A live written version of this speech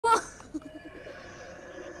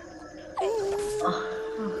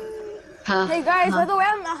Hey guys, by the way,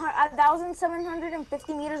 I'm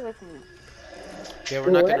 1,750 meters away from you. Yeah,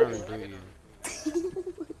 we're not gonna reboot you.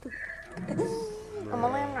 I'm gonna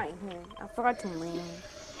land right here. I forgot to land.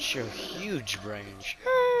 It's your huge range.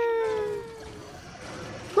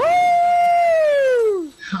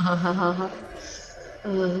 Oh,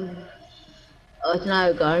 it's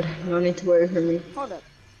not a guard. You don't need to worry for me. Hold up.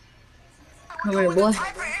 Come here, boy.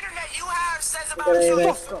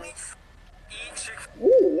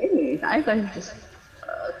 Ooh, maybe. I got this.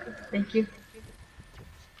 Okay, thank you.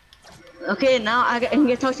 Okay, now I can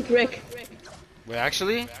get Toxic Rick. Wait,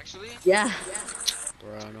 actually? Yeah.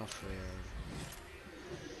 Bro, no fair.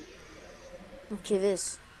 Okay,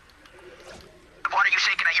 this. What are you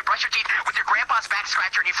shaking at? You brush your teeth with your grandpa's back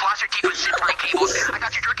scratcher and you floss your teeth with zipline cables. I got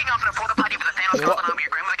you jerking off in a porta potty with a Thanos calling on your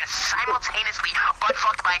grandmother got simultaneously butt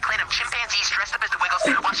fucked by a clan of chimpanzees dressed up as the Wiggles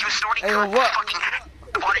while she was snorting fucking.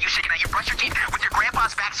 What are you shaking at? You brush your teeth with your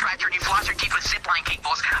grandpa's back scratcher and you floss your teeth with zipline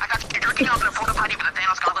cables. I got you jerking off in a porta potty with a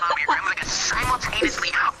Thanos calling on your grandmother got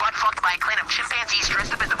simultaneously butt fucked by a clan of chimpanzees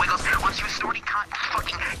dressed up as the Wiggles while she was snorting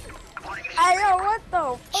fucking. Hey, yo, what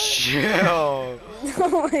the fuck? Chill.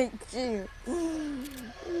 Oh my god.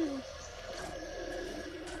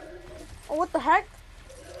 Oh, what the heck?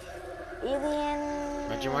 Alien.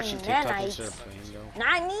 Imagine watching TikTok instead of playing though.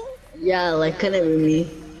 Nani? Yeah, like couldn't be me.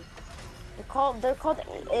 They're called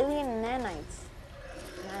alien nanites.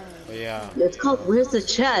 But yeah. It's called. Where's the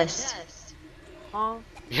chest? Huh?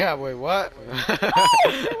 Yeah, wait, what?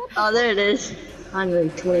 Oh, there it is.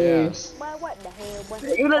 120 years. Boy, what the hell? Boy?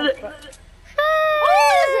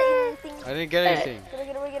 I didn't get anything.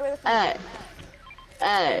 Hey,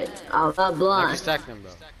 hey, I'm not I can blind. stack them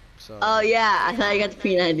though. So. Oh yeah, I thought I got the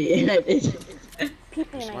P90. I did.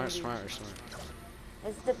 Smart.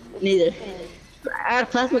 Neither. I got a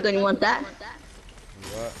plasma gun. You want that?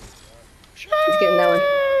 What? Just getting that one.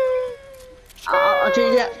 I'll trade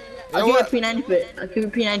you that. I'll You know give you a P90 for it. I'll give you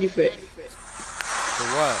a P90 for it. For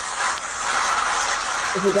what?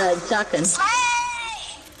 If you got a shotgun.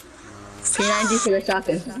 P90 for the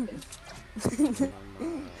shotgun.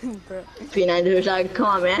 P90 for the shotgun. Come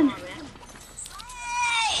on, man.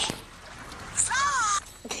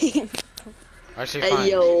 Actually, Hey, fine.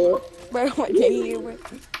 yo. Bro, what the hell?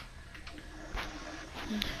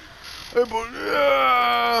 Hey, boy.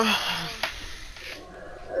 Yeah.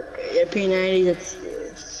 Okay, yeah, P90, that's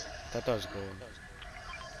yours. Thought that was gold.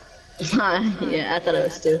 Yeah, I thought it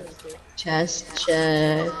was too. Chest,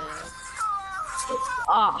 check.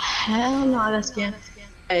 Oh, hell no, that's scam.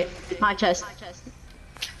 Hey, my chest.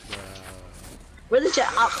 Where's the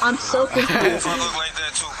chest? I'm so confused. I look like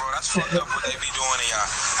that too, bro. That's fucked up what they be doing to y'all.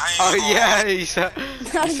 Oh yeah, he sent me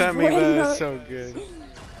that. That's so good.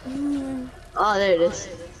 Oh, there it is.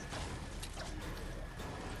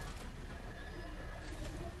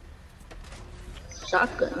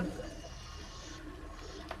 Shotgun.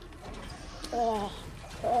 Oh.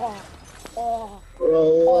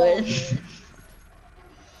 Rolling.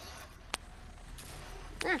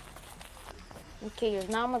 Okay,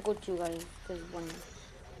 now I'm gonna go to you guys. Cause one.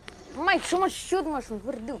 Mike, so much shield mushrooms.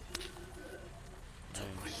 What to do?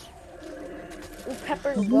 Ooh,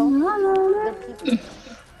 peppers go. The people.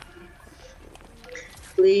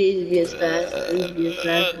 Please be as fast. Please be as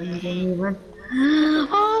fast as anyone.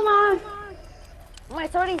 Oh my! Am I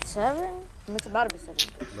 37? It's about to be 7.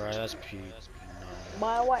 Bro, that's peak.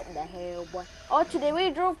 Boy, what the hell, boy? Oh, today we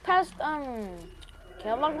drove past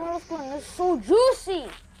Kellogg Middle School and it's so juicy.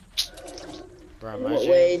 Bro, What imagine.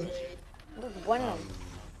 way? Look, bueno.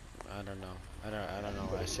 I don't know. I don't know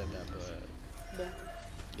why I said that, but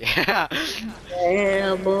Yeah. yeah.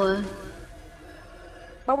 Yeah, boy.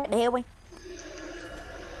 But what the hell, boy?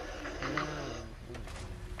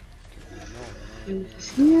 Yeah,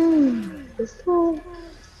 let's go.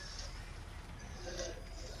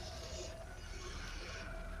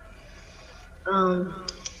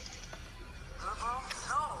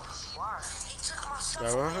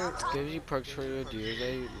 Bro, what gives you perks for your deers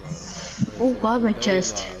that you love? Oh god, my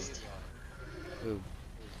chest.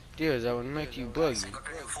 Deers that would make you buggy.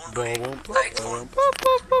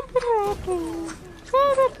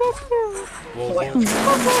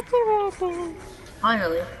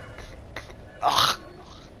 Finally. Ugh.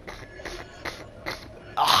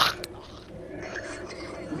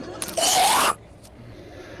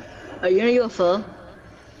 Are you in a UFO?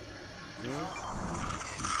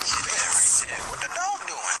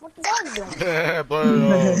 What the dog doing?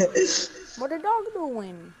 What the dog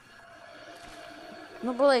doing? No,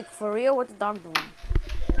 but like, for real, what the dog doing?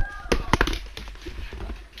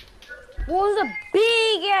 What was a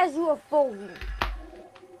big ass UFO?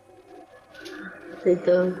 They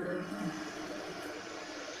do.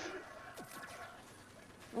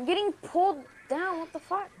 pulled down. What the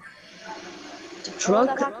fuck? The What the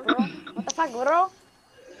truck? fuck, bro? What the fuck, bro?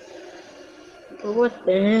 What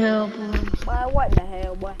the hell, boy? Boy, what the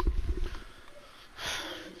hell, boy?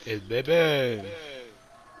 It's baby.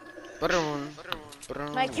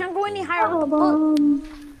 I can't go any higher. Look,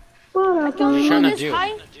 Bum, I can only go Tryna this do.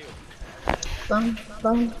 high. bum,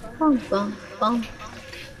 bum, bum, bum.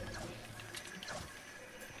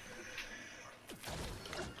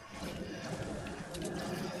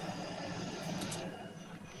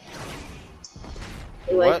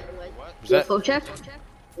 What? Was that? UFO check?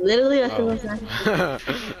 Literally, that's what I was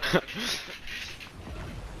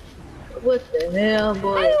What the hell,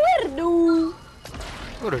 boy? Hey, where do?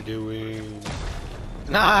 What are you doing?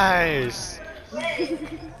 Nice.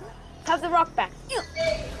 Have the rock back. You're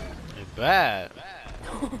bad.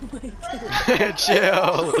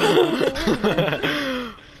 Chill.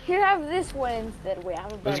 Here, have this one instead. Wait, I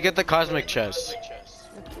have a Let's better. get the cosmic chest.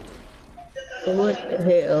 What the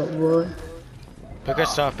hell, boy? Pick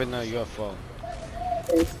us up in the UFO.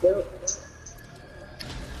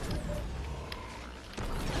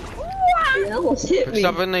 It almost hit Pick me. us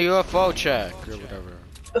up in the UFO check or whatever.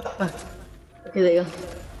 Okay, there you go.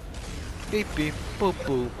 Beep beep boop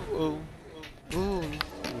boop. Ooh. Ooh.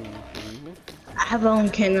 I have my own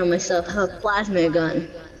cannon myself. I have a plasma gun.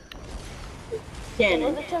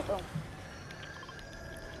 Cannon. Where's the check?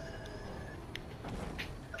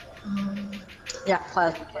 Oh. Yeah,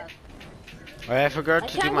 plasma. Oh, I forgot I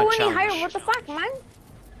to do can't my go any higher. challenge. What the fuck, man?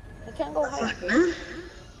 I can't go higher. Fuck, man.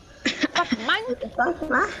 Fuck, man. What the fuck,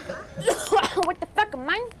 man? What the fuck,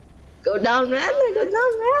 man? Go down, man. Go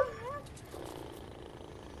down, man.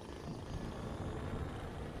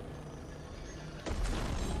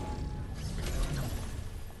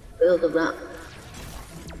 Build a ramp.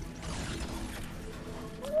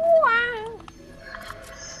 Wow.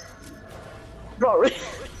 Bro,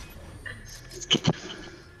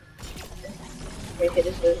 okay,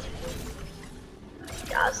 this is.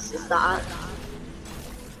 Yes, it's that.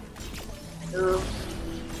 No.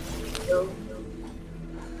 No.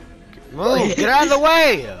 Move! Get out of the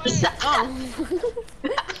way!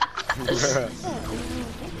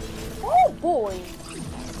 Oh boy.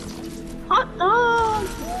 Hot dog!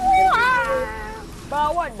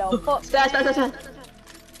 Bro, what the fuck? Stop.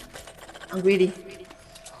 I'm greedy.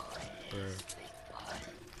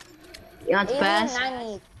 You want to pass?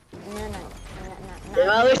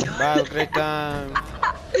 Battle great time.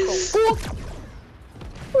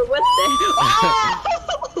 What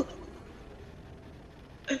the?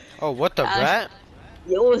 Oh, what the rat?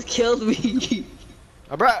 You almost killed me.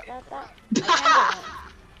 A rat! I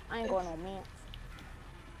ain't going no man.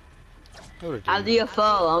 I'll do your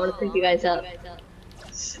phone. I'm gonna pick you guys up.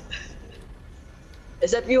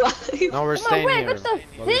 Except you. No, we're Oh my staying word, here. get the all the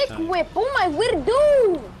thick time. whip. Oh my, where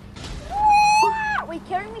do? Wait,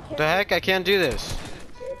 carry me, What the carry me. heck? I can't do this.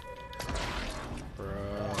 Bro.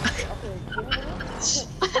 Okay, give me.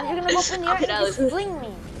 Then you're gonna go up in the air Okay, and now just let's- fling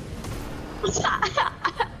me.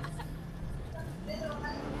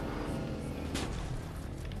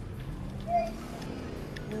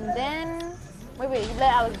 And then, wait, you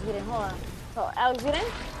let Alex get in. Hold on. So Alex, get in.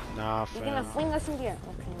 Nah, You're gonna fam. fling us in the air.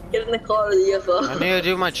 Okay. Get in the car with the UFO. I need to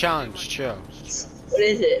do my challenge. Chill. What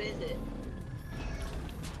is it?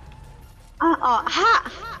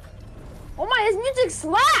 Ha! Oh my, his music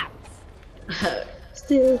slaps.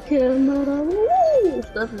 Still kill murder. Woo!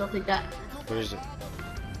 Stuff like that. What is it?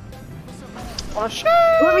 Oh shit!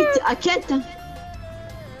 I can't.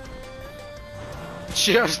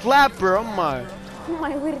 Chill, slapper. Oh my. Oh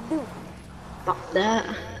my, where do? Fuck that.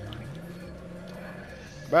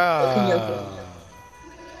 Bro.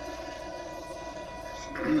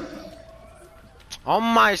 Oh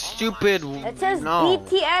my stupid. It says no.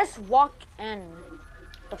 BTS walk in.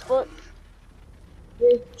 The foot.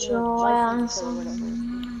 Get your license ass or whatever.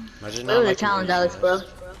 on. Imagine What was the challenge, Alex, bro?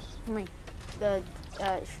 I mean, the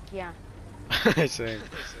yeah. Same.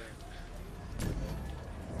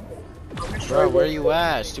 Bro, where you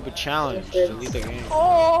at? Stupid challenge. Delete the game.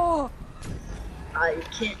 Oh. You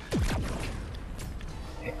can't.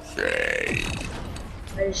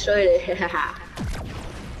 I destroyed it.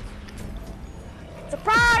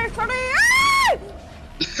 Surprise for me!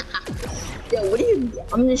 Yo, what do you?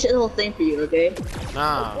 I'm gonna shit the whole thing for you, okay?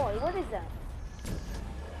 Nah. Boy, what is that?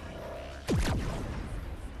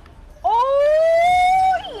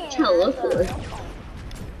 Oh yeah! I'm trying to look for it.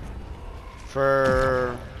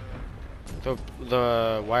 For the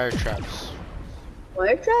wire traps.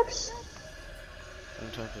 Wire traps?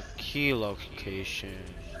 Some type of key locations.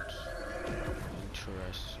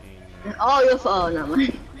 Interesting. Oh, your phone, not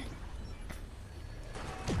mine.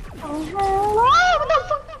 Oh, what the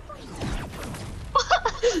fuck?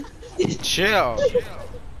 Chill.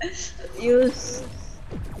 Abuse.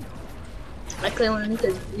 I claim when I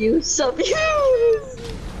said abuse. Abuse.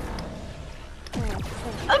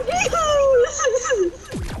 Abuse.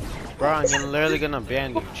 Bro, I'm literally gonna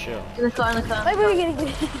ban you. Chill. In the car, in the car. Wait, get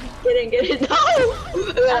it. Get it.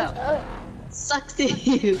 No. Sucks to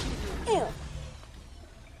you. Ew.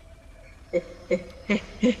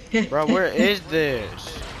 Bro, where is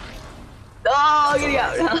this? Oh, get it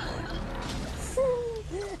out now.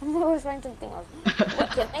 I'm always trying something else. Wait,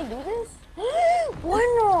 can I do this?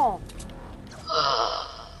 Bueno.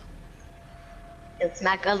 And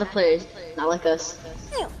smack other players, not like us.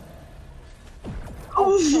 Ew.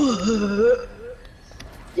 Oh.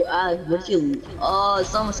 Yo, Alex, what you? Oh,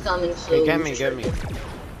 someone's coming. So Hey, get me. Get me.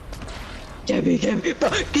 Bro,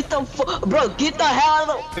 get the bro, get the hell out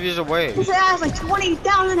of the. Use away. His ass like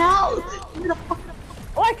 20,000 health. Where the fuck?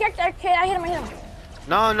 Oh, I kicked. I hit him.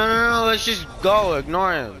 No. Let's just go.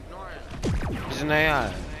 Ignore him. He's an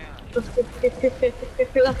AI.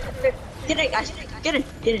 Get it, guys. Get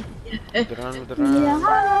it.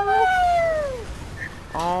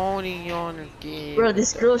 Bro,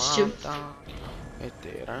 this girl shoot.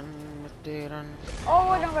 Oh,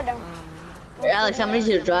 wait, don't go down. Hey, Alex, I need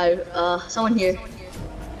you to drive. Someone here.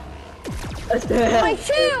 My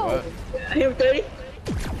shield. I hear 30.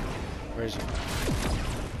 Where is he?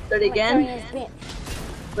 30 again. Where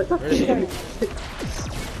is he?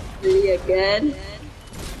 30 again.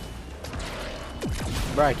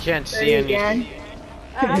 Bro, I can't 30 see again. anything.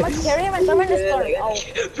 I'm gonna carry him and throw him in the storm. Oh.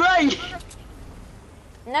 Right.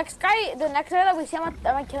 The next guy that we see, I'm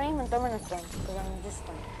gonna carry him and throw him in the storm. Because I'm just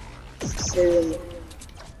stunned.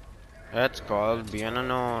 That's called being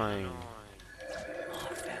annoying.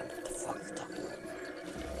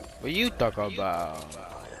 What you talk about?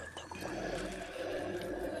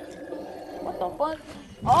 What the fuck?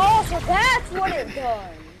 Oh, so that's what it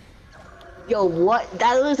does. Yo, what?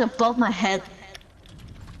 That was above my head.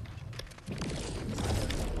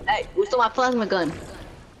 Hey, who stole my plasma gun?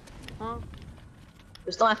 Huh?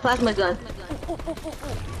 Who stole my plasma gun?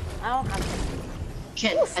 I don't have it.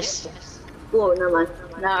 Can't. Whoa, never mind.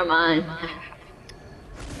 Never mind.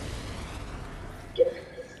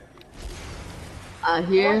 I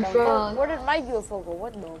hear from. Where did my UFO go?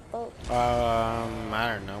 What the fuck? I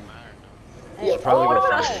don't know. Hey, probably oh, go no.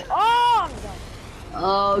 first. Oh, I'm done.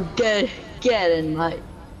 Oh, get in, Mike.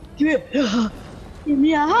 Give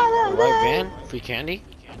me a Right, van? Free candy?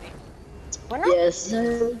 Bueno? Yes,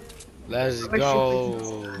 sir. Let's go.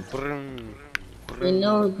 Brum, We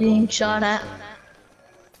know we're being shot at.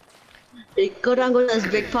 Hey, go down to this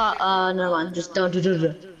big pot. Never mind. Just don't do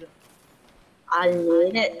it. I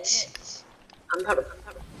need it. I'm proud of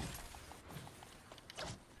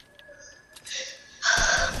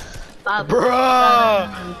Bruh!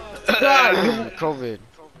 COVID.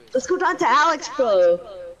 Let's go down to Alex, bro.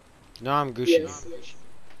 No, I'm Gucci. Yes.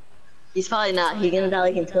 He's probably not. He's gonna die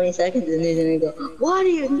like in 20 seconds and he's gonna go, what are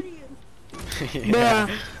you? Yeah.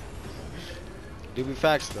 Do be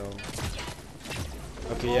facts though.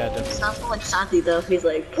 Okay, yeah, definitely. Sounds more like Santi though. He's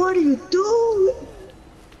like, what are you doing?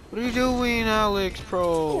 What are you doing, Alex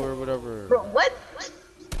Pro, or whatever? Bro, what?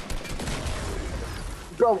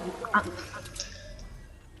 Bro,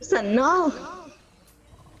 what's that? No.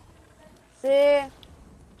 See?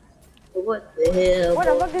 What the hell? What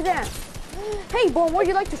the fuck is that? Hey, Boom, would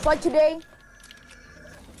you like to fight today?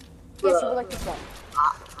 Yes, you would like to fight.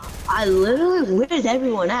 I literally, where's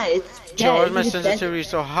everyone at? It's Joe, why is my it's dead. sensitivity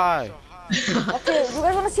so high? Okay, you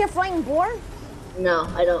guys want to see a flying boar? No,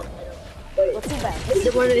 I don't. Wait, What's too bad? is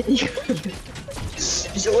it one of the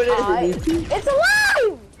Is it one of the It's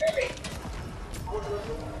alive!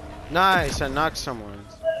 Nice, I knocked someone.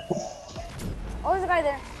 Oh, there's a guy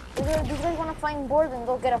there. If you guys want a flying boar, then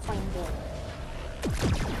go get a flying boar.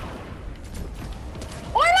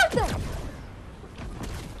 Oh, I knocked him!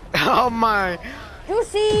 Oh my!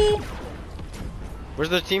 Juicy! Where's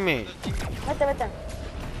the teammate? Right there.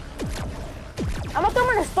 I'm gonna throw him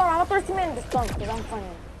in the storm. I'm gonna throw his teammate in the storm because I'm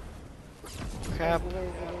funny. Cap.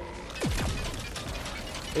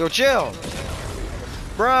 Yo, chill!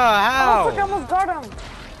 Bruh, how? Oh, fuck, I almost got him.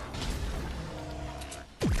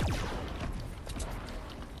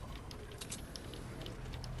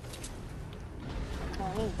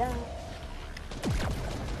 Oh, he's down.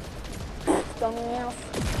 Something else.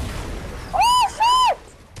 Oh, shit!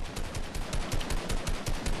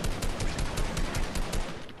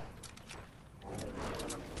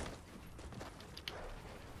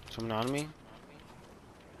 Someone on me?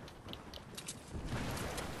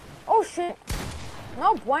 Oh, shit.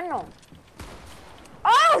 No bueno.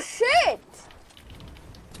 Oh, shit!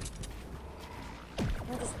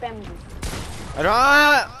 I'm just spamming you. I don't.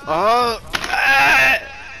 Oh.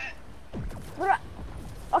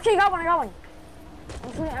 Okay, got one. I'm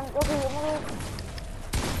shooting. I'm okay.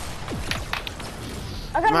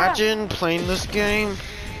 I got him. Imagine playing this game.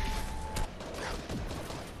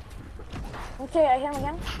 Okay, I hit him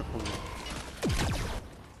again.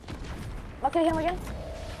 Okay, hit him again.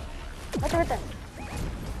 Right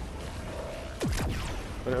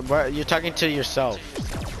there. But you're talking to yourself.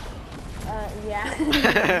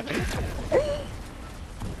 Yeah.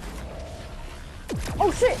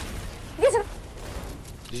 Oh shit! Get him!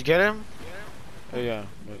 Did you get him? Oh yeah.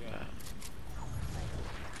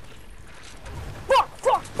 Fuck!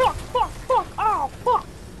 Oh fuck!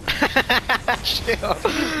 Chill.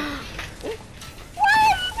 What?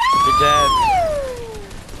 You're dead.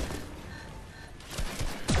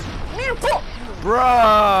 Man, fuck!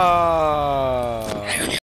 Bro!